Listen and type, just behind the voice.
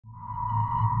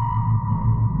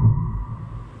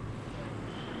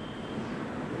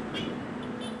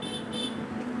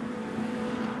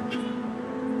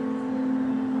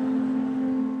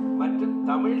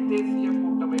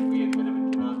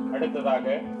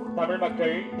அடுத்ததாக தமிழ்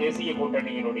மக்கள் தேசிய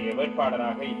கூட்டணியினுடைய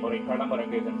வேட்பாளராக இம்முறை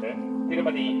களமிறங்குகின்ற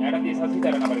திருமதி அனந்தி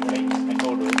சசிதரன் அவர்களை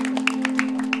அன்போடு.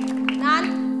 நான்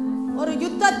ஒரு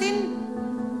யுத்தத்தின்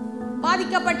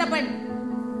பாதிக்கப்பட்ட பெண்.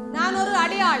 நான் ஒரு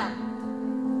அடையாளம்.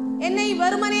 என்னை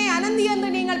வெறுமனே அனந்தி என்று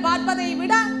நீங்கள் பார்ப்பதை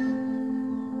விட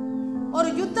ஒரு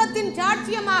யுத்தத்தின்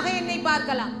சாட்சியமாக என்னை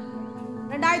பார்க்கலாம்.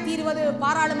 2020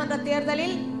 பாராளுமன்ற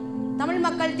தேர்தலில் தமிழ்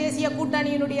மக்கள் தேசிய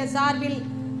கூட்டணியினுடைய சார்பில்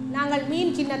நாங்கள்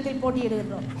மீன் சின்னத்தில்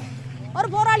போட்டியிடுகின்றோம். ஒரு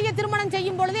போராளியை திருமணம்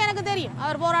செய்யும் பொழுது எனக்கு தெரியும்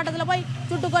அவர் போராட்டத்தில் போய்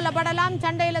சுட்டுக் கொல்லப்படலாம்,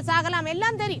 சண்டையில் சாகலாம்,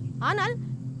 எல்லாம் தெரியும். ஆனால்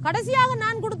கடைசியாக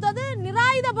நான் கொடுத்தது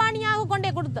நிராயுத பாணியாக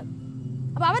கொண்டே கொடுத்தது.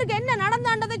 அப்ப அவருக்கு என்ன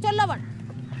நடந்தாண்டதை சொல்லவன்.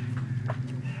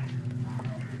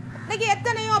 இன்னைக்கு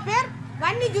எத்தனையோ பேர்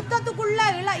வன்னி யுத்தத்துக்குள்ள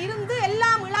இருந்து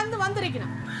எல்லாம் இழந்து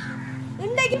வந்திருக்கணும்.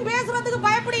 இன்றைக்கும் பேசுறதுக்கு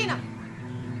பயப்படினோம்.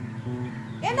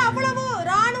 ஏன்னா அவ்வளவு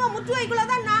ராணுவ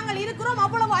முற்றுகைக்குள்ளதான் நாங்கள் இருக்கிறோம்,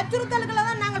 அவ்வளவு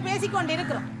அச்சுறுத்தல்களதான் நாங்கள் பேசிக்கொண்டு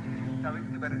இருக்கிறோம்.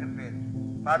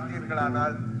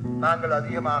 பார்த்தீர்களானால் நாங்கள்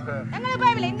அதிகமாக எங்களுக்கு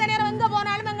பயம் இல்லை. இந்த நேரம் எங்க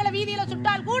போனாலும் எங்களை வீதியில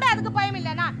சுட்டால் கூட அதுக்கு பயம்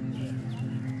இல்லை.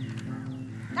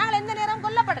 நாங்கள் எந்த நேரம்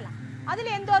கொல்லப்படலாம்,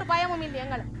 அதுல எந்த ஒரு பயமும் இல்லை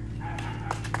எங்களுக்கு.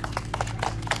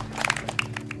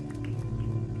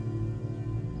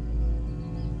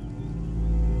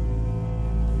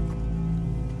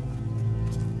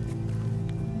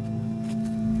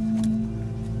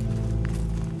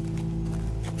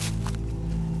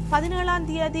 பதினேழாம்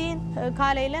தேதி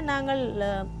காலையில் நாங்கள்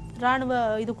இராணுவ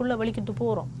இதுக்குள்ளே வெளிக்கிட்டு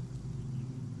போகிறோம்.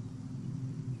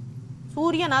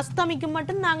 சூரியன் அஸ்தமிக்கும்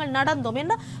மட்டும் நாங்கள் நடந்தோம்.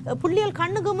 ஏன்னா புள்ளியல்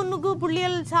கண்ணுக்கு முன்னுக்கு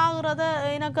புள்ளியல் சாகுறத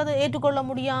எனக்கு அது ஏற்றுக்கொள்ள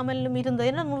முடியாமலும்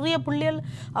இருந்தது. ஏன்னா நிறைய புள்ளியல்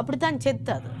அப்படித்தான்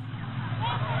செத்தது.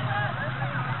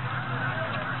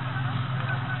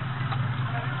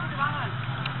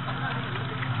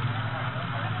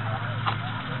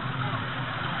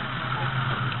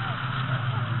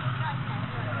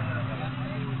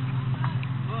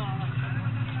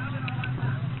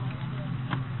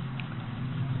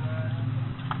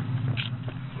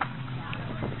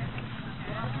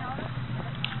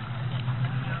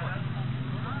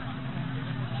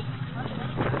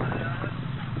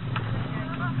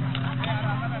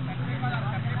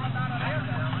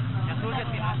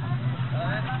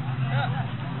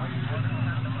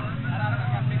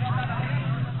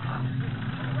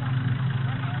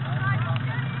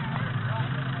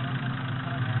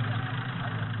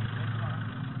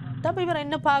 அப்போ இவர்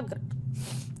என்ன பார்க்குறேன்.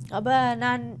 அப்போ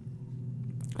நான்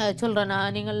சொல்கிறேன்னா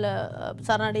நீங்கள்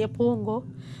சரணடைய போங்கோ,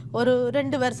 ஒரு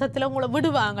 2 வருஷத்தில் உங்களை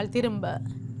விடுவாங்க திரும்ப.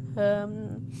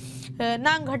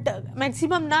 நான்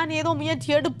மேக்சிமம் நான் ஏதோ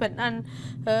முயற்சி எடுப்பேன். நான்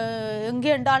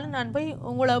எங்கே என்றாலும் நான் போய்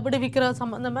உங்களை விடுவிக்கிற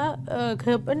சம்மந்தமாக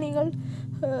கேட்பேன், நீங்கள்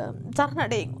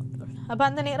சரணடையுங்க. அப்போ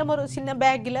அந்த நேரம் ஒரு சின்ன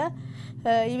பேக்கில்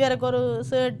இவருக்கு ஒரு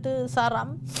ஷர்ட்டு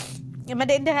சரம்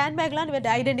மற்ற இந்த ஹேண்ட்பேக்லாம்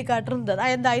இவர்கிட்ட ஐடென்டி கார்டு இருந்தது.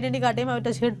 அந்த ஐடென்டி கார்டையும்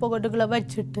அவர்கிட்ட ஷர்ட் பாக்கெட்டுக்குள்ளே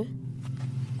வச்சுட்டு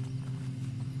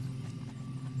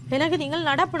எனக்கு நீங்கள்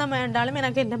நடப்பணம் வேண்டாலும்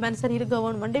எனக்கு இந்த மனுஷன் இருக்க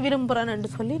வேணுமென்று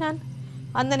விரும்புகிறேன்னு சொல்லி நான்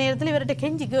அந்த நேரத்தில் இவர்கிட்ட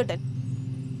கெஞ்சி கேட்டேன்.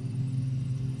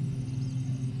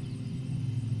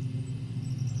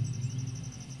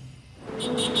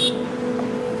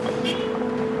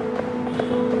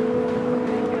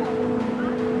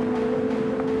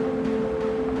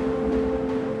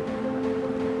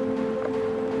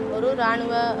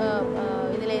 இராணுவ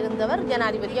இதில் இருந்தவர்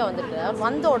ஜனாதிபதியாக வந்திருக்கிறார்.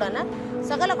 வந்த உடனே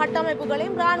சகல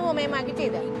கட்டமைப்புகளையும் இராணுவமயமாக்கி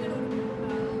செய்தார்.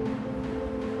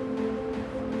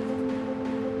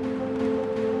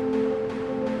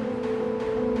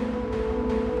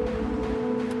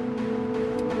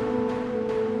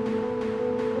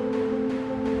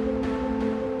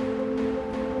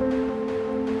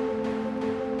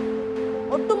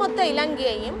 ஒட்டுமொத்த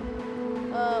இலங்கையையும்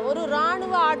ஒரு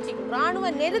இராணுவ ஆட்சிக்குள், இராணுவ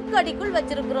நெருக்கடிக்குள்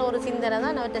வச்சிருக்கிற ஒரு சிந்தனை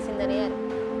தான் அவற்ற சிந்தனையா இருக்கு.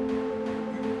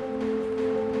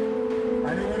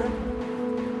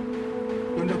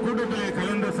 இந்த கூட்டத்தில்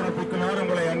கலந்து சிறப்பிக்குமாறு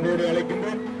உங்களை அன்போடு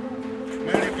அழைக்கின்றோம்.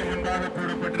 மேடைக்கு முன்பாக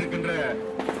போடப்பட்டிருக்கின்ற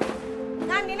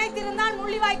நான் நினைத்திருந்தால்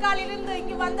முள்ளிவாய்க்காலில் இருந்து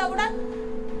இங்கு வந்தவுடன்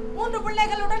 3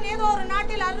 பிள்ளைகளுடன் ஏதோ ஒரு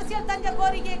நாட்டில் அரசியல் தஞ்ச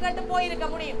கோரிக்கையை கேட்டு போயிருக்க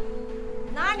முடியும்.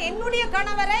 நான் என்னுடைய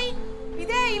கணவரை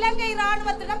இதே இலங்கை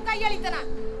இராணுவத்திடம்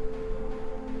கையளித்தனான்.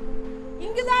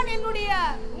 இங்குதான் என்னுடைய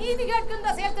நீதி கேட்கின்ற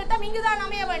செயல்திட்டம் இங்குதான்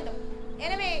அமைய வேண்டும்.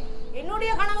 எனவே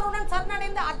என்னுடைய கணவருடன்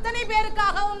சரணடைந்த அத்தனை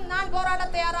பேருக்காகவும் நான் போராட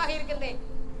தயாராக இருக்கின்றேன்.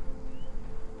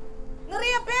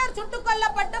 நிறைய பேர் சுட்டுக்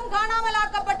கொல்லப்பட்டும்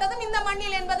காணாமலாக்கப்பட்டதும் இந்த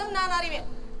மண்ணில் என்பதும் நான் அறிவேன்.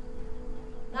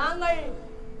 நாங்கள்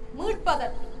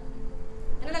மீட்பதற்கு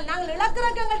நாங்கள்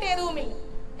இழக்கிறக்கு எங்கள்கிட்ட எதுவும் இல்லை,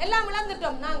 எல்லாம்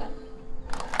இழந்துட்டோம். நாங்கள்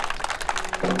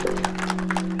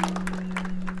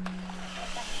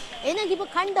எனக்கு இப்போ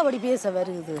கண்டபடி பேச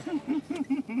வருது.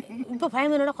 இப்போ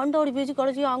பயமனோட கண்டபடி பேசி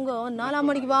கடைசி அங்கே 4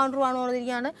 மணிக்கு வாண்டுருவானோ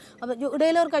தெரியான்னு அப்போ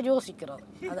இடையில ஒருக்கா யோசிக்கிறோம்.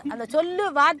 அந்த சொல்லு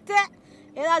வார்த்தை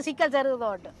ஏதாவது சிக்கல்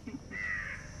தருதோட்டு.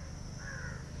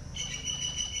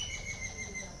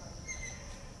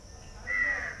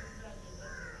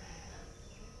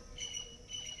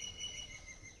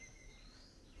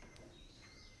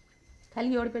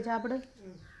 கல்வி ஓடி போய் சாப்பிடு.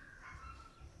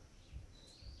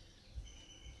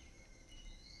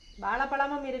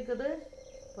 வாழைப்பழமும் இருக்குது,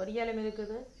 பொரியலும்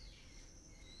இருக்குது.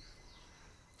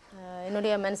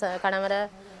 என்னுடைய கணவரை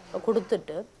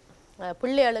கொடுத்துட்டு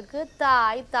பிள்ளைகளுக்கு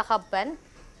தாய் தகப்பன்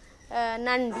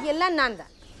நன்றி எல்லாம் நான்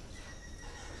தான்.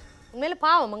 உண்மையில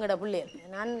பாவம் எங்கட பிள்ளைகள்.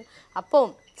 நான்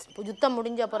அப்பவும் யுத்தம்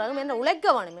முடிஞ்ச பிறகு என்ன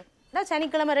உழைக்க வேணுமே. நான்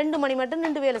சனிக்கிழமை 2 மணி மட்டும்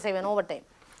நின்று வேலை செய்வேன் ஓவர் டைம்.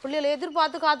 பிள்ளைகளை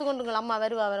எதிர்பார்த்து காத்து கொண்டுங்களா அம்மா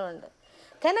வருவா வருவாண்டு.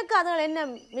 எனக்கு அதுகள் என்ன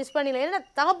மிஸ் பண்ணல, என்ன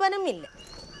தகப்பனும் இல்லை.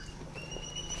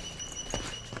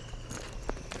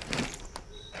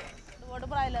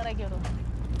 ஒடுப்புறாயில் இறக்கி விடுவோம்.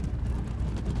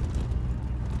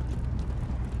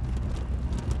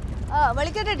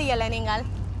 வலிக்கட்டியல்ல நீங்கள்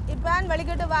இப்போ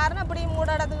வலிக்கட்டு வாரணும். அப்படி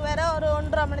மூடடத்துக்கு வேற ஒரு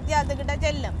 1.5 மணி நேரத்துக்கிட்ட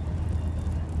செல்லும்.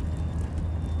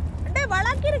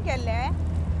 வழக்கு இருக்கல்ல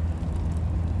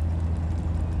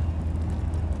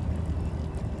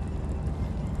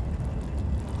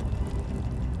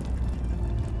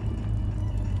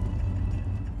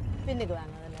பின்னுக்கு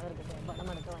வாங்க. அதில் அவருக்கு படம்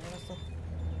எடுக்க வாங்க.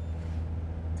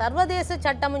 சர்வதேச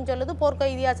சட்டமும் சொல்லுது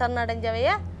போர்க்கைதியா சரணடைஞ்சவைய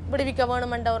விடுவிக்க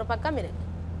வேணுமென்ற ஒரு பக்கம் இருக்கு.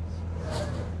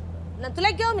 நான்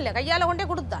துளைக்கவும் இல்லை, கையால் கொண்டே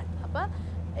கொடுத்தாள். அப்போ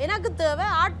எனக்கு தேவை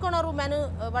ஆட்கொணர்வு மனு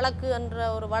வழக்கு என்ற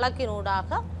ஒரு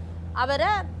வழக்கினூடாக அவரை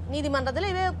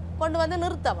நீதிமன்றத்தில் இவை கொண்டு வந்து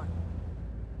நிறுத்தவன்.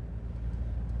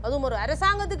 அதுவும் ஒரு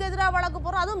அரசாங்கத்துக்கு எதிராக வழக்கு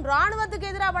போடுறோம், அதுவும்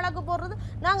இராணுவத்துக்கு எதிராக வழக்கு போடுறது.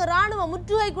 நாங்கள் இராணுவ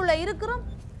முற்றுகைக்குள்ளே இருக்கிறோம்.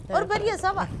 ஒரு பெரிய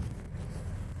சவால்.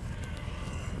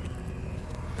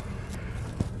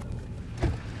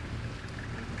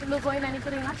 போய்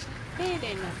நினைக்கிறீங்களா?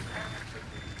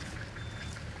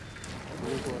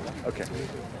 ஓகே.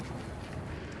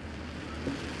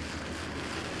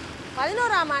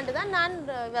 11ஆம் ஆண்டு தான் நான்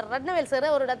ரத்னவேல் சாரை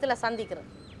ஒரு இடத்துல சந்திக்கிறேன்.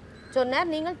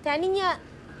 சொன்னார், நீங்கள் தனியாக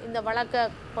இந்த வழக்கை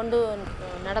கொண்டு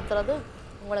நடத்துறது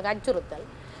உங்களுக்கு அச்சுறுத்தல்,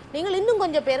 நீங்கள் இன்னும்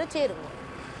கொஞ்சம் பேரை சேருங்க.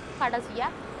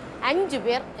 கடைசியாக 5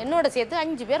 பேர் என்னோட சேர்த்து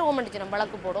 5 பேர் ஓமண்டிச்சிடும்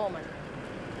வழக்கு போட ஓமண்டி.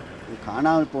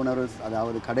 காணாமல் போனவர்,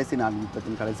 அதாவது கடைசி நாள்,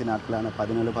 யுத்தத்தின் கடைசி நாட்களான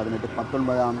 17, 18,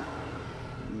 19ஆம்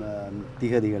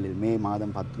திகதிகளில் மே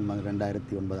மாதம் 19,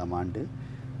 2009ஆம் ஆண்டு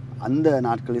அந்த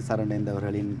நாட்களில்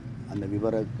சரணடைந்தவர்களின் அந்த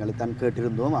விவரங்களை தான்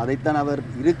கேட்டிருந்தோம். அதைத்தான் அவர்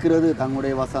இருக்கிறது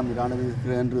தங்களுடைய வசம் இராணுவம்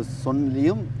இருக்கிறது என்று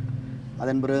சொல்லியும்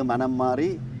அதன் பிறகு மனம் மாறி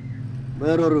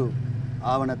வேறொரு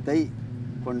ஆவணத்தை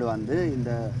கொண்டு வந்து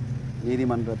இந்த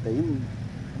நீதிமன்றத்தையும்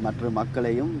மற்ற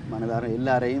மக்களையும் மனதார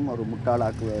எல்லாரையும் ஒரு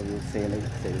முட்டாளாக்குவ செயலை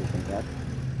செய்திருக்கின்றார்.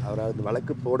 அவரது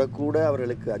வழக்கு போடக்கூட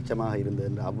அவர்களுக்கு அச்சமாக இருந்தது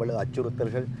என்று அவ்வளவு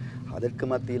அச்சுறுத்தல்கள். அதற்கு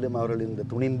மத்தியிலும் அவர்கள் இந்த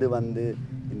துணிந்து வந்து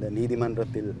இந்த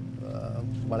நீதிமன்றத்தில்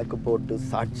வழக்கு போட்டு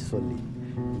சாட்சி சொல்லி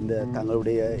இந்த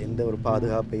தங்களுடைய எந்த ஒரு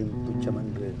பாதுகாப்பையும் துச்சம்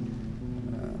என்று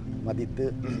மதித்து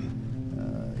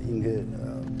இங்கு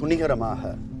துணிகரமாக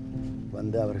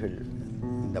வந்து அவர்கள்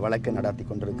இந்த வழக்கை நடத்தி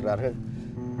கொண்டிருக்கிறார்கள்.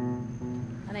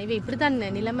 ஆனால் இவை இப்படித்தான்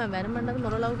நிலைமை வருமென்றது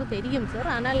ஓரளவுக்கு தெரியும் சார்.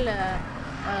 ஆனால்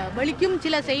வெளிக்கும்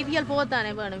சில செய்திகள்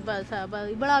போகத்தானே வேணும். இப்போ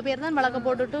இவ்வளோ பேர் தான் வழக்கை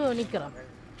போட்டுட்டு நிற்கிறோம்.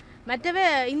 மற்றவே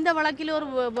இந்த வழக்கில் ஒரு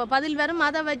பதில் வரும்,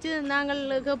 அதை வச்சு நாங்கள்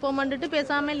கேட்போம்ட்டு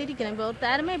பேசாமல் இருக்கிறோம். இப்போ ஒரு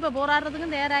தயாருமே இப்போ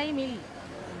போராடுறதுக்கும் தயாராயும் இல்லை.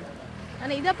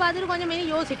 ஆனால் இதை பார்த்துட்டு கொஞ்சம் மேலே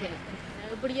யோசிக்கணும்.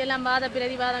 இப்படியெல்லாம் வாத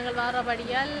பிரதிவாதங்கள்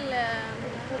வாரபடியால்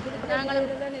நாங்கள்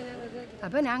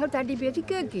அப்போ நாங்கள் தட்டி பேசி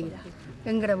கேட்கிறோம்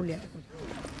எங்கட உள்ள.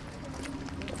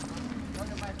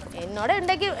 என்னோட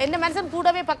இன்றைக்கு என்ன மனுஷன்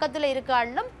கூடவே பக்கத்தில்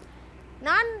இருக்காலும்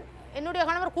நான் என்னுடைய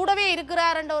கணவர் கூடவே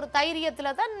இருக்கிறார் என்ற ஒரு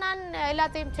தைரியத்தில் தான் நான்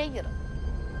எல்லாத்தையும் செய்கிறேன்.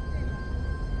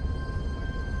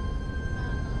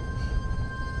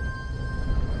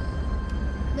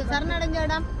 இந்த சரணடைஞ்ச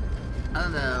இடம்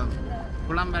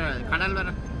கடல் வர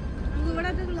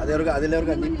அதில்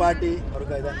ஒரு நிப்பாட்டி ஒரு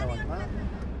இதாக வேணுமா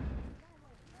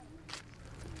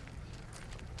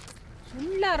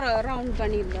ரவுண்ட்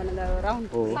பண்ணிருந்தோம். அந்த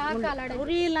ரவுண்ட்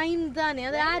ஒரே லைன் தானே.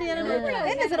 அது யார்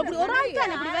என்ன சார் அப்படி ஒரு ஆள்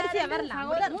தானே இப்படி வரிசையா வரலாம்.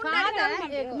 பாதை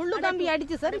முள்ளு கம்பி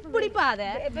அடிச்சு சார் இப்படி பாதை.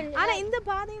 ஆனா இந்த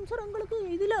பாதையும் சார் உங்களுக்கு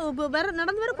இதுல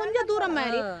நடந்து வர கொஞ்சம் தூரம்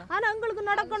மாதிரி. ஆனா உங்களுக்கு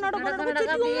நடக்க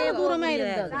தூரமா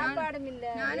இருந்தது.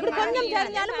 இப்படி கொஞ்சம்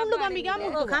தெரிஞ்சாலும் முள்ளு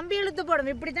கம்பிக்காம கம்பி இழுத்து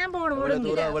போடும். இப்படித்தான்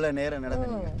போகணும். நேரம் நடந்து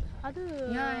அது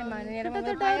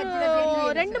கிட்டத்தட்ட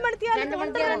ஒரு 2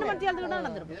 மணித்தியாலத்துக்கு தான்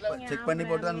நடந்திருக்கும். செக் பண்ணி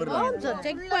போட்டு தான் வருவாங்க.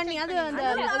 செக் பண்ணி அது அந்த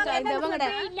இவங்கட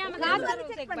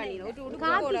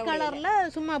காக்கி கலர்ல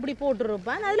சும்மா அப்படி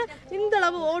போட்டுருப்பான். அதுல இந்த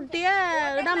அளவு ஓட்டிய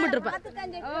இடம் விட்டுருப்பான்.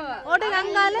 ஓட்டைக்கு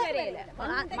அங்கால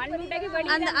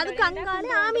அந்த அதுக்கு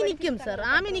அங்காலே ஆமி நிக்கும் சார்.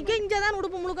 ஆமி நிக்க இங்கதான்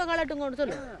உடுப்பு முழுக்க கலட்டுங்கன்னு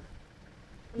சொல்லு.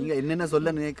 நீங்க என்னென்ன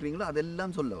சொல்ல நினைக்கிறீங்களோ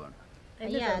அதெல்லாம் சொல்ல வேணும்.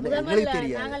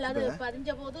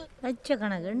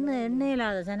 லட்சக்கணக்கு எண்ணெய்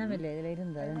இல்லாத சனம் இல்லை இதுல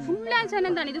இருந்தது. ஃபுல்லா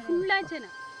சனம் தான், இது ஃபுல்லா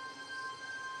சனம்.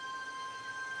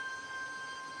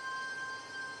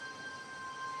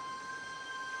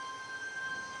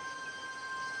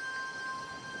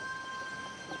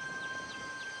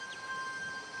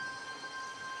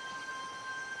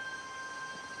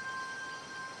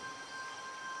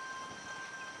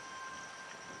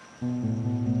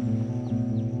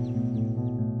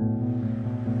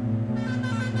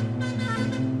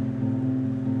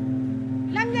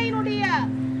 இலங்கையினுடைய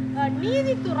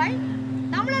நீதித்துறை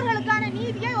தமிழர்களுக்கான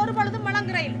நீதியை ஒரு பொழுதும்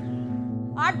வழங்குகிறேன்.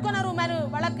 ஆட்கொணர்வு மறு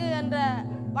வழக்கு என்ற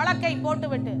வழக்கை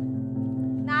போட்டுவிட்டு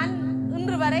நான்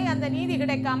இன்று வரை அந்த நீதி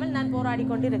கிடைக்காமல் நான் போராடி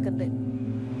கொண்டிருக்கின்றேன்.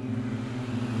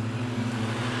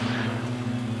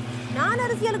 நான்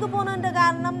அரசியலுக்கு போனன்ற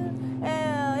காரணம்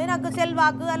எனக்கு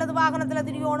செல்வாக்கு அல்லது வாகனத்தில்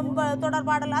திரியோணும்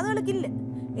தொடர்பாடல் அதுகளுக்கு இல்லை.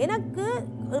 எனக்கு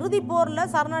இறுதி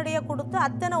போரில் சரணடைய கொடுத்து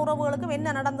அத்தனை உறவுகளுக்கும் என்ன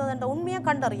நடந்ததுன்ற உண்மையை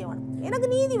கண்டறிய வேணும். எனக்கு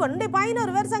நீதி வேணும்.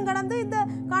 11 வருஷம் கடந்து இந்த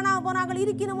காணாம போனாக்கள்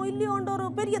இருக்கணுமோ இல்லையோன்ற ஒரு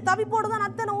பெரிய தவிப்போடு தான்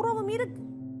அத்தனை உறவும் இருக்கு.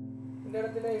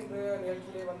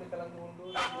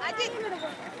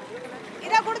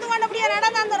 இதை கொடுத்து கொண்டு அப்படியே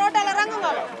நடந்து அந்த ரோட்டால இறங்குங்க.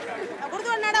 கொடுத்து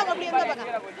கொண்டு நட அப்படி எங்க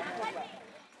பக்கம்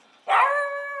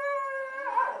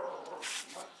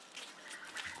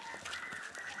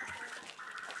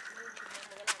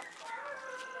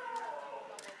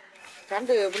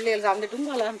ரெண்டு பிள்ளைகள் சார்ந்துட்டும்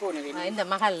போனேன். இந்த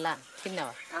மகள்லாம் சின்னவ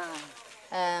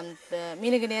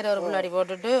மீனுக்கு நேரம் ஒரு புள்ளாடி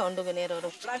போட்டுட்டு ஒன்றுக்கு நேரம் ஒரு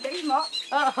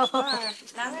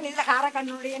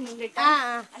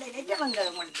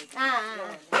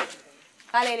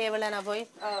காலையிலேயே வெள்ளனா போய்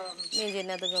மீன்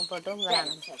சின்னத்துக்கும் போட்டும்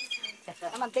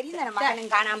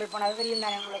காணாமல் போனது தெரியும்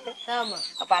தானே உங்களுக்கு.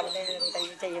 அப்ப அதுல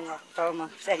செய்யுங்க.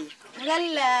 சரி,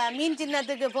 முதல்ல மீன்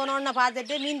சின்னத்துக்கு போனோன்னு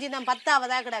பார்த்துட்டு மீன் சின்னம்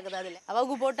 10ஆவதா கிடக்குது. அதுல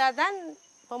அவங்க போட்டாதான்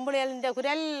பொம்பளைகளின்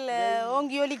குரல்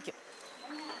ஓங்கி ஒலிக்கும்.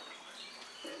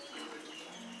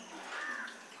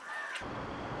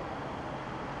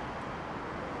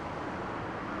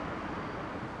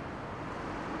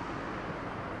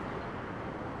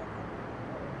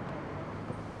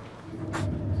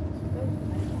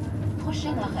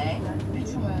 Prochain arrêt,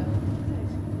 Butigny.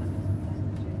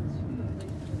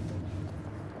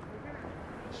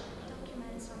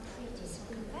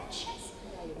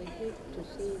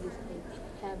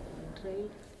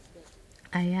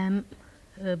 I am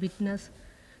a witness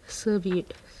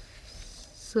survivor.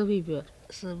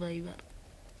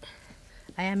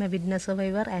 I am a witness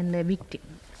survivor and a victim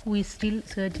who is still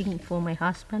searching for my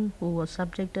husband who was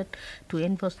subjected to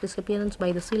enforced disappearance by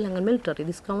the Sri Lankan military.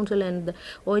 This council and the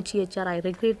OHCHR, I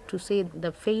regret to say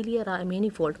the failure are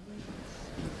manifold.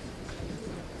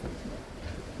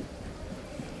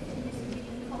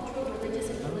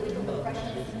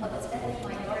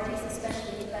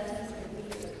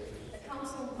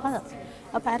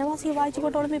 அப்போ அரைவாசியை வாய்ச்சி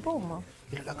போட்டோடமே போகுமா?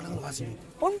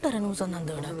 1.5 நிமிஷம் தான்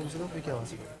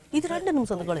இது 2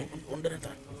 நிமிஷம் கொலை.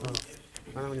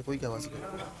 ஆனால் கொஞ்சம் பொய்க்கா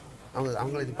வாசிக்கணும்.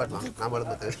 அவங்கள இது பண்ணலாம். நாம்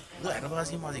எழுபத்து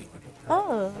அரைவாசியும்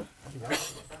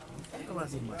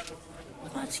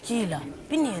வாசிக்கீங்களா?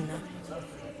 பின்ன என்ன?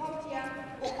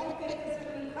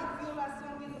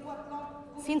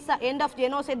 Since the end of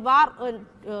genocide war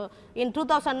in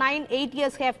 2009, 8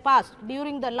 years have passed.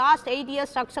 During the last 8 years,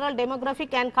 structural,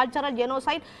 demographic and cultural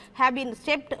genocide have been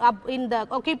stepped up in the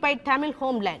occupied Tamil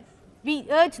homeland. We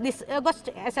urge this August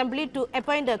Assembly to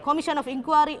appoint a commission of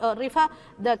inquiry or refer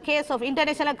the case of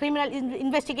international criminal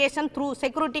investigation through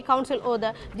Security Council or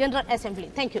the General Assembly.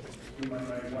 Thank you.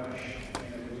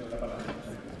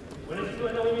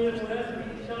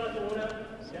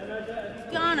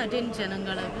 Tension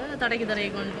எங்களுக்கு தடைக்கு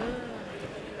கொண்டு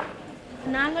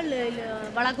நாங்கள்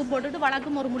வழக்கு போட்டுட்டு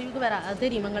வழக்கும் ஒரு முடிவுக்கு வர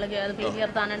தெரியும். எங்களுக்கு அது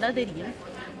பெயிலியர் தானண்டா தெரியும்.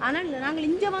 ஆனால் நாங்கள்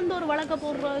இங்கே வந்து ஒரு வழக்கை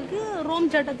போடுறதுக்கு ரோம்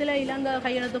சட்டத்தில் இலங்கை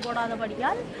கையெழுத்து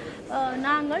போடாதபடியால்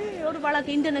நாங்கள் ஒரு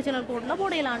வழக்கு இன்டர்நேஷனல் கோர்ட்டில்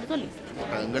போடலான்னு சொல்லி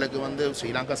எங்களுக்கு வந்து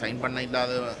ஸ்ரீலங்கா சைன் பண்ண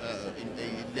இல்லாத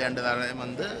இல்லைன்றதால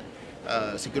வந்து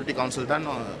செக்யூரிட்டி கவுன்சில் தான்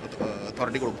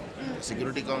அத்தாரிட்டி கொடுக்கும்.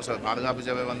 செக்யூரிட்டி கவுன்சில் பாதுகாப்பு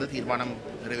சபை வந்து தீர்மானம்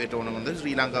நிறைவேற்றணும் வந்து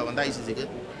ஸ்ரீலங்கா வந்து ஐசிசிக்கு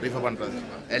ரிஃபர் பண்ணுறது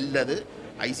அல்லது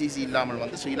ஐசிசி இல்லாமல்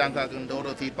வந்து ஸ்ரீலங்காவுக்குன்ற ஒரு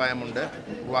தீர்ப்பாயம் உண்டு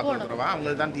உருவாக்குறவா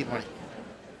அவங்க தான் தீர்மானம்.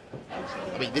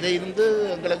 அப்போ இதில் இருந்து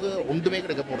எங்களுக்கு ஒன்றுமே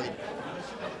கிடைக்க போகிறது.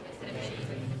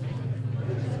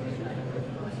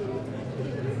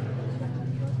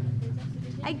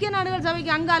 ஐக்கிய நாடுகள்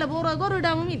சபைக்கு அங்கால போகிறதுக்கு ஒரு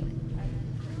இடமும் இல்லை.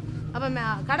 அப்போ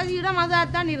கடைசி இடம்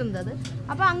அதாகத்தான் இருந்தது.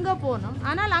 அப்போ அங்கே போனோம்.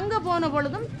 ஆனால் அங்கே போன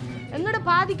பொழுதும் எங்களோட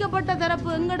பாதிக்கப்பட்ட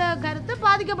தரப்பு எங்களோட கருத்து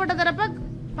பாதிக்கப்பட்ட தரப்பை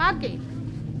பார்க்க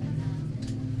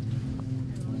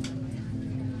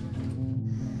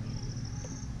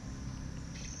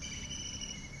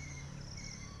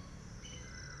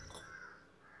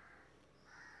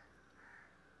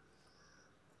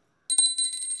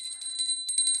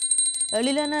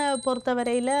எழிலனை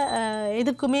பொறுத்தவரையில்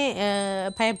எதுக்குமே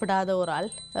பயப்படாத ஒரு ஆள்,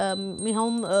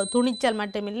 மிகவும் துணிச்சல்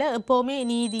மட்டுமில்லை, எப்போவுமே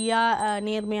நீதியாக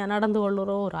நேர்மையாக நடந்து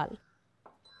கொள்ளுற ஒரு ஆள்,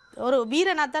 ஒரு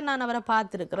வீரனாக தான் நான் அவரை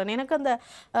பார்த்துருக்குறேன். எனக்கு அந்த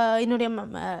என்னுடைய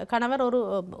கணவர் ஒரு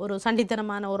ஒரு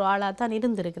சண்டித்தனமான ஒரு ஆளாக தான்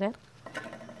இருந்திருக்கிறார்.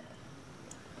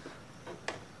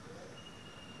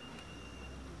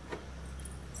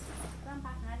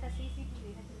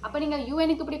 அப்போ நீங்கள்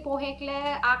யூஎனுக்கு இப்படி போகல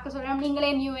ஆக்க சொல்லணும், நீங்களே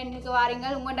யூஎனுக்கு வாரீங்க,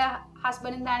 உங்களோட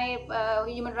ஹஸ்பண்ட் தானே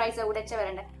ஹியூமன் ரைட்ஸை உடைச்ச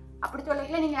வரண்ட அப்படி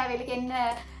சொல்லல. நீங்கள் அவளுக்கு என்ன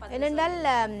என்னென்றால்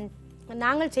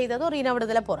நாங்கள் செய்தது ஒரு இன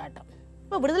விடுதலை போராட்டம்.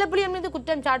 இப்போ விடுதலை புலிகள் மீது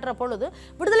குற்றம் சாட்டுற பொழுது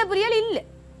விடுதலை புலிகள் இல்லை,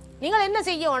 நீங்கள் என்ன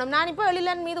செய்யணும்? நான் இப்போ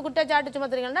எழிலன் மீது குற்றச்சாட்டு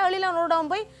சுமத்துறீங்கன்னா எழிலன் ஒரு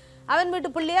இடம் போய் அவன்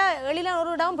வீட்டு பிள்ளையா எழிலன்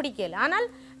ஒரு இடம் பிடிக்கல. ஆனால்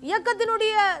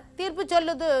இயக்கத்தினுடைய தீர்ப்பு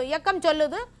சொல்லுது, இயக்கம்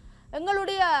சொல்லுது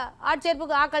எங்களுடைய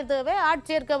ஆட்சேர்ப்புக்கு ஆக்கள் தேவை,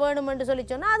 ஆட்சேர்க்க வேணும் என்று சொல்லி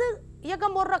சொன்னால் அது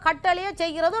இயக்கம் போடுற கட்டளையை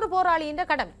செய்கிறது ஒரு போராளியின்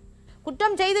கடமை.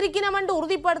 குற்றம் செய்திருக்கணும் என்று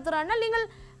உறுதிப்படுத்துகிறான்னா நீங்கள்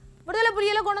விடுதலை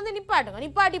புலிகளை கொண்டு வந்து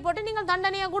நிப்பாட்டி போட்டு நீங்கள்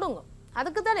தண்டனையை கொடுங்க.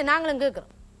 அதுக்கு தானே நாங்களும்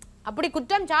கேட்குறோம். அப்படி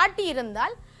குற்றம் சாட்டி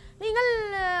இருந்தால் நீங்கள்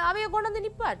அவையை கொண்டு வந்து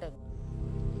நிப்பாட்டுங்க.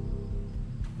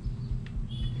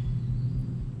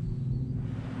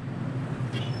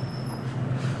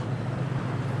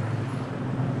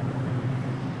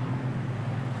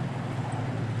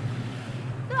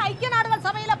 ஐக்கிய நாடுகள்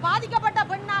சபையில பாதிக்கப்பட்ட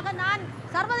பெண்ணாக நான்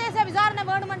சர்வதேச விசாரணை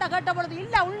வேணும் என்ற கேட்ட பொழுது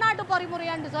இல்ல உள்நாட்டு பொறிமுறை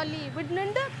என்று சொல்லி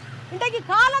நின்று இன்றைக்கு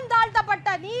காலம் தாழ்த்தப்பட்ட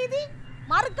நீதி,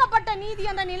 மறுக்கப்பட்ட நீதி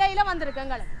என்ற நிலையில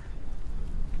வந்திருக்கங்க.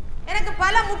 எனக்கு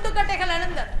பல முட்டுக்கட்டைகள்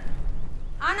எழுந்தது.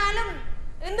 ஆனாலும்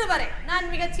இன்று வரை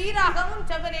நான் மிக சீராகவும்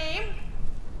செவ்வனையும்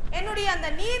என்னுடைய அந்த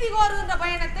நீதி கோருகின்ற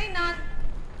பயணத்தை நான்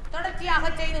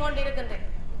தொடர்ச்சியாக செய்து கொண்டிருக்கின்றேன்.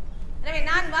 எனவே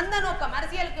நான் வந்த நோக்கம்,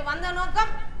 அரசியலுக்கு வந்த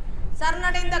நோக்கம்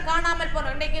சரணடைந்த காணாமல்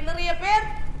போன இன்றைக்கு நிறைய பேர்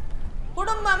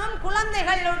குடும்பமும்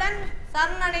குழந்தைகளுடன்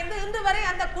சரணடைந்து இன்று வரை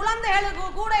அந்த குழந்தைகளுக்கு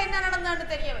கூட என்ன நடந்தது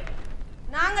தெரியவில்லை.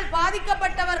 நாங்கள்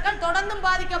பாதிக்கப்பட்டவர்கள் தொடர்ந்தும்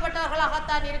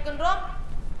பாதிக்கப்பட்டவர்களாகத்தான் இருக்கின்றோம்.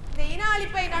 இந்த இன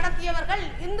அழிப்பை நடத்தியவர்கள்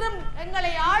இன்றும்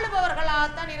எங்களை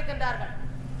ஆளுபவர்களாகத்தான் இருக்கின்றார்கள்.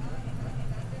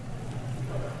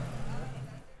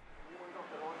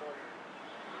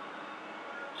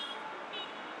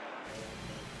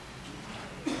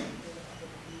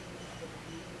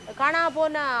 காணா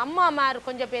போன அம்மாமார்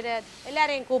கொஞ்சம் பேர்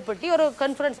எல்லாரையும் கூப்பிட்டு ஒரு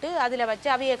கான்ஃபரன்ஸ் அதில் வச்சு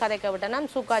அவையை கதைக்க விட்டேன். நான்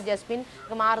சுகா ஜஸ்மின்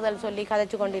மாறுதல் சொல்லி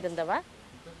கதைச்சு கொண்டிருந்தவ.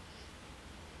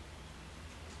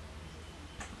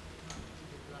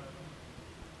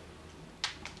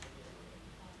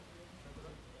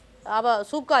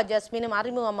 சுகா ஜஸ்மினும்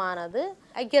அறிமுகமானது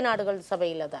ஐக்கிய நாடுகள்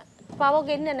சபையில் தான். இப்போ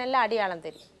அவங்க என்ன நல்ல அடையாளம்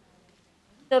தெரியும்.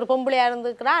 ஒரு பொம்பளையாக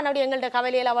இருந்துக்கிறா, அப்படி எங்கள்கிட்ட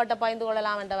கவலையில் அவட்ட பாய்ந்து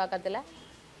கொள்ளலாம் என்ற பக்கத்தில்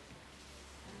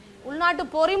உள்நாட்டு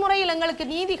பொறிமுறையில் எங்களுக்கு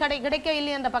நீதி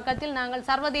கிடைக்கவில்லை என்ற பக்கத்தில் நாங்கள்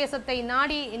சர்வதேசத்தை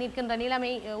நாடி நிற்கின்ற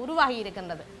நிலைமை உருவாகி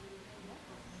இருக்கின்றது.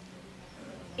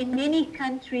 In many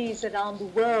countries around the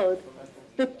world,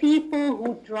 the people who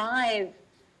drive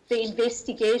the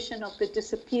investigation of the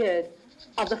disappeared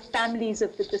are the families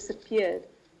of the disappeared,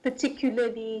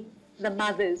 particularly the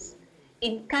mothers.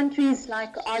 In countries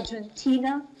like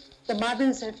Argentina, the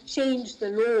mothers have changed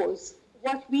the laws.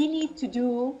 What we need to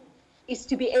do is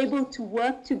to be able to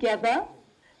work together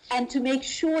and to make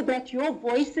sure that your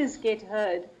voices get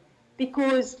heard,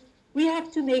 because we have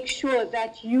to make sure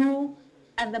that you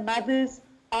and the mothers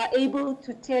are able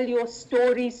to tell your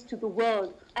stories to the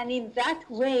world, and in that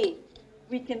way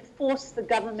we can force the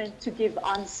government to give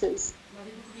answers.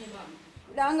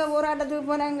 நாங்கள்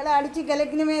போராட்டத்துக்கு போனாங்களே அடித்து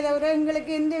கலக்கணுமே தவிர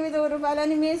எங்களுக்கு எந்த வித ஒரு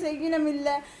பலனுமே செய்யணும்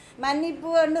இல்லை. மன்னிப்பு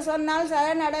என்று சொன்னால்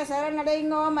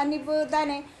சரணடைங்கோ மன்னிப்பு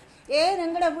தானே. ஏன்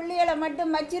எங்களோட பிள்ளைகளை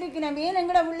மட்டும் வச்சிருக்கணும்? ஏன்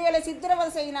எங்களோட பிள்ளைகளை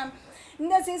சித்திரவதை செய்யணும்?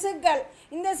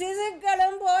 இந்த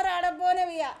சிசுக்களும் போராட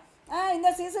போனவையா? இந்த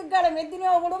சிசுக்களும்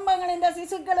எத்தனையோ குடும்பங்கள் இந்த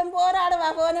சிசுக்களும் போராடவா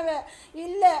போனவை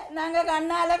இல்லை. நாங்கள்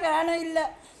கண்ணால் காண இல்லை.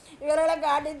 இவர்களை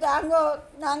காட்டி தாங்கோ.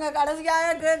 நாங்கள்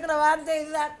கடைசியாக கேட்குற வார்த்தை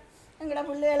இதுதான், எங்களோட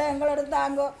பிள்ளைகளை எங்களோட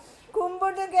தாங்கோ.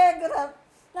 கும்பிட்டு கேட்குறோம்,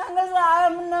 நாங்கள் சாக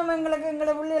முன்னோம் எங்களுக்கு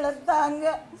எங்களோட பிள்ளைகளை தாங்க,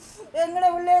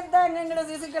 எங்களோட பிள்ளைகளை தாங்க, எங்களோட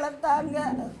சிசுக்களை தாங்க.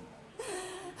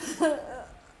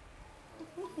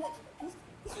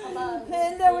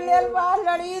 எந்த பிள்ளைகள் பால்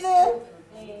வடியுது,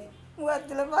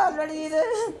 முகத்தில் பால் வடியுது.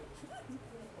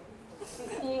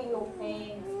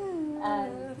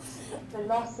 the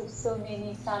loss of so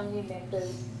many family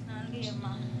members.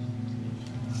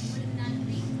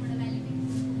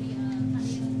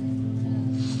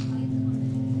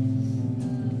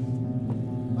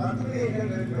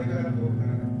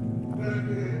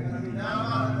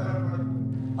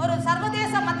 ஒரு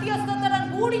சர்வதேச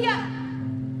மத்தியஸ்தத்துடன் கூடிய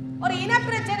ஒரு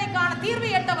இனப்பிரச்சனைக்கான தீர்வை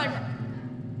எட்ட வேண்டும்.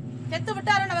 செத்து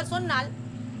விட்டார் அவர் சொன்னால்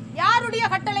யாருடைய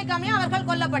கட்டளைக்கு அமைய அவர்கள்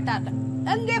கொல்லப்பட்டார்கள்,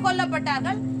 எங்கே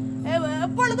கொல்லப்பட்டார்கள்,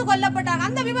 எப்பொழுது கொல்லப்பட்டார்கள்,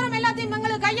 அந்த விவரம் எல்லாத்தையும்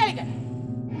எங்களுக்கு கையளிக்க.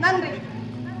 நன்றி.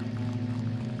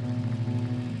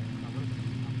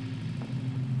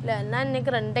 இல்லை, நான்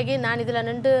நினைக்கிறேன் இன்றைக்கு நான் இதில்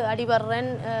நின்று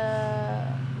அடிபடுறேன்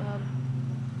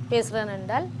பேசுகிறேன்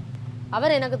என்றால்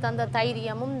அவர் எனக்கு தந்த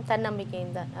தைரியமும்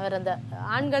தன்னம்பிக்கையும் தான். அவர் அந்த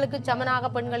ஆண்களுக்கு சமனாக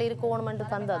பெண்கள் இருக்கணும் என்று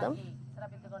தந்ததும்.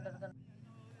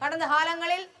 கடந்த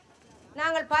காலங்களில்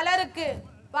நாங்கள் பலருக்கு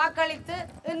வாக்களித்து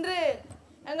இன்று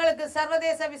எங்களுக்கு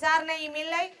சர்வதேச விசாரணையும்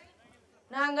இல்லை.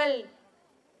 நாங்கள்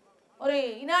ஒரு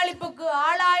இன அழிப்புக்கு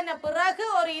ஆளாயின பிறகு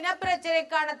ஒரு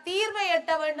இனப்பிரச்சனைக்கான தீர்வை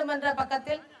எட்ட வேண்டும் என்ற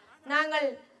பக்கத்தில் நாங்கள்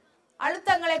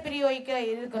அழுத்தங்களை பிரயோகிக்க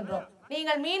இருக்கின்றோம்.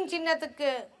 நீங்கள் மீன் சின்னத்துக்கு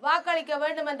வாக்களிக்க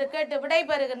வேண்டும் என்று கேட்டு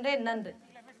விடைபெறுகின்றேன். நன்றி.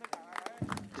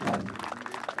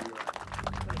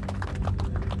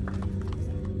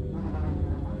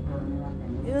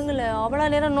 இவங்களை அவ்வளோ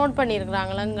நேரம் நோட்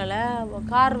பண்ணியிருக்கிறாங்களே, எங்களை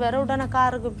கார் வேற உடனே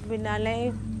காருக்கு பின்னாலே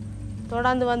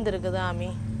தொடர்ந்து வந்திருக்குது. ஆமி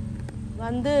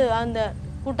வந்து அந்த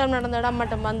கூட்டம் நடந்த இடம்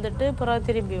மட்டும் வந்துட்டு பிறகு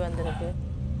திரும்பி வந்திருக்கு.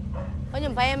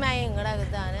 கொஞ்சம் பயமாயும்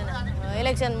கிடக்குது தானே,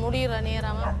 எலெக்ஷன் முடிகிற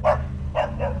நேரமாக.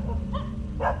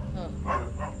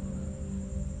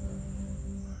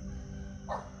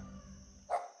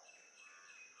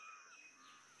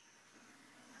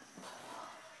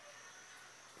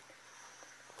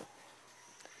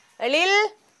 எழில்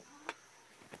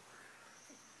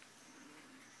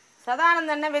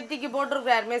சதானந்தன் வெத்திக்கு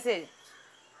போட்டிருக்கிறார் மெசேஜ்.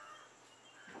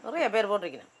 நிறைய பேர்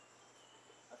போட்டிருக்கிறேன்.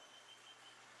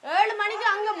 7 மணிக்கு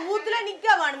அங்க பூத்துல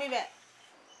நிக்க வேணுமே.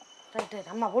 ரைட்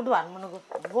ரைட், அம்மா போட்டு வரணும்,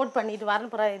 முன்னுக்கு போட் பண்ணிட்டு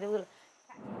வரணும். பிறகு இது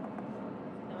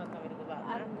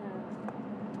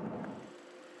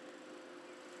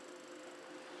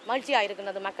மகிழ்ச்சியாக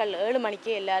இருக்கிறது. மக்கள் 7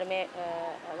 மணிக்கு எல்லாருமே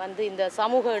வந்து இந்த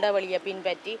சமூக இடைவெளியை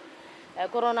பின்பற்றி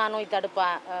கொரோனா நோய் தடுப்பா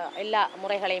எல்லா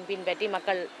முறைகளையும் பின்பற்றி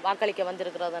மக்கள் வாக்களிக்க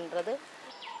வந்திருக்கிறதுன்றது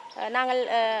நாங்கள்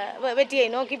வெற்றியை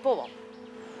நோக்கி போவோம்.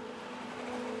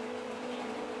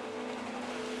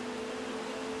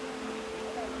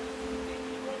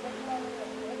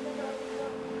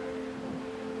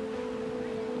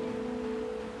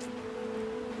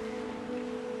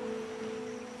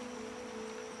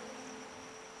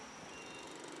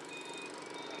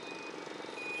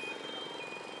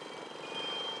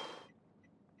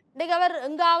 இன்றைக்கு அவர்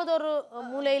எங்காவது ஒரு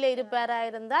மூலையில் இருப்பாராக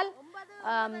இருந்தால்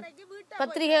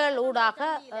பத்திரிகைகள் ஊடாக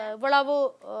இவ்வளவு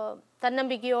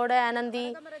தன்னம்பிக்கையோட அனந்தி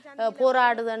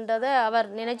போராடுதுன்றதை அவர்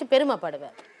நினைச்சு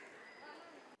பெருமைப்படுவார்.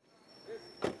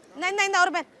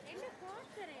 ஒரு பேர்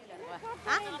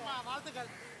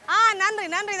நன்றி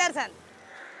நன்றி தர்சன்.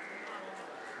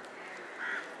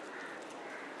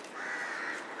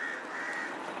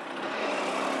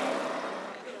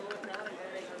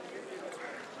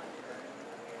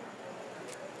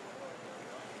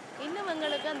 இன்னும்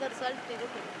எங்களுக்கு அந்த ரிசல்ட்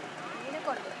இருக்கு.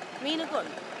 மீனுக்கு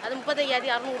ஒன்று அது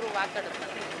 35,600 வாக்கெடுப்பு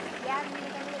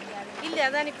இல்லை.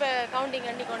 அதான் இப்போ கவுண்டிங்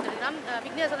பண்ணி கொண்டிருக்கிறோம்.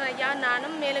 விக்னேஸ்வரன் ஐயா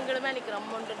நானும் மேலுங்களுமே நிற்கிறோம்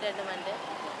 1-2 மண்டு.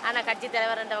 ஆனால் கட்சி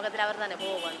தலைவர் 2 பக்கத்தில் அவர் தானே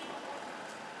போகணும்.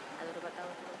 அது ஒரு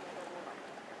பக்கம்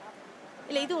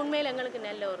இல்லை. இது உண்மையில் எங்களுக்கு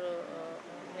நல்ல ஒரு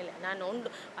நிலை. நான்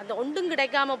அந்த ஒன்றும்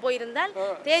கிடைக்காம போயிருந்தால்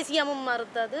தேசியமும்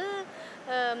மறுத்தது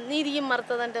நீதியும்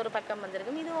மறுத்ததுன்ற ஒரு பக்கம்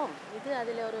வந்திருக்கும். இதுவும் இது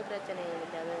அதில் ஒரு பிரச்சனை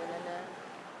இல்லை. அது நல்ல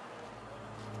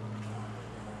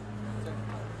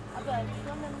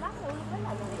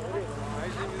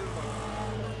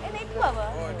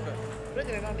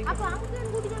அப்போ அங்கே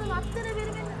கூட்டிக்கணும் அத்தனை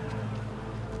பேருமே.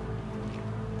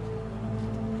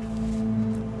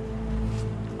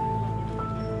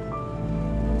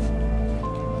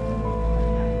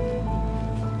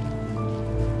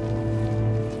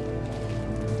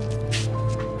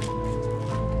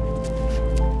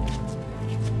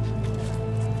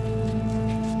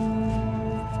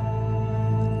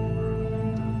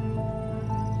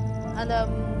 அந்த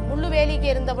முள்ளுவேலிக்கு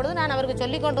இருந்த பொழுது நான் அவருக்கு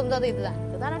சொல்லி கொண்டு வந்தது இதுதான்.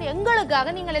 இதுதான்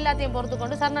எங்களுக்காக நீங்கள் எல்லாத்தையும் பொறுத்து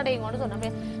கொண்டு சரணடையும் கொண்டு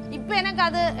சொன்னேன். இப்போ எனக்கு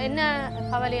அது என்ன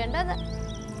கவலை என்றது,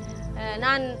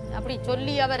 நான் அப்படி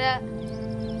சொல்லி அவரை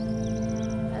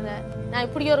அதை நான்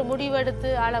இப்படி ஒரு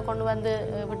முடிவெடுத்து ஆளை கொண்டு வந்து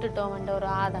விட்டுட்டோம் என்ற ஒரு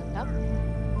ஆதங்கம்.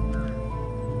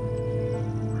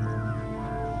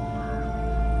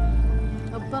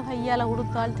 எப்போ கையால்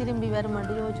கொடுத்தால் திரும்பி வர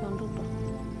மாட்டேன் யோசிச்சு கொண்டுட்டோம்.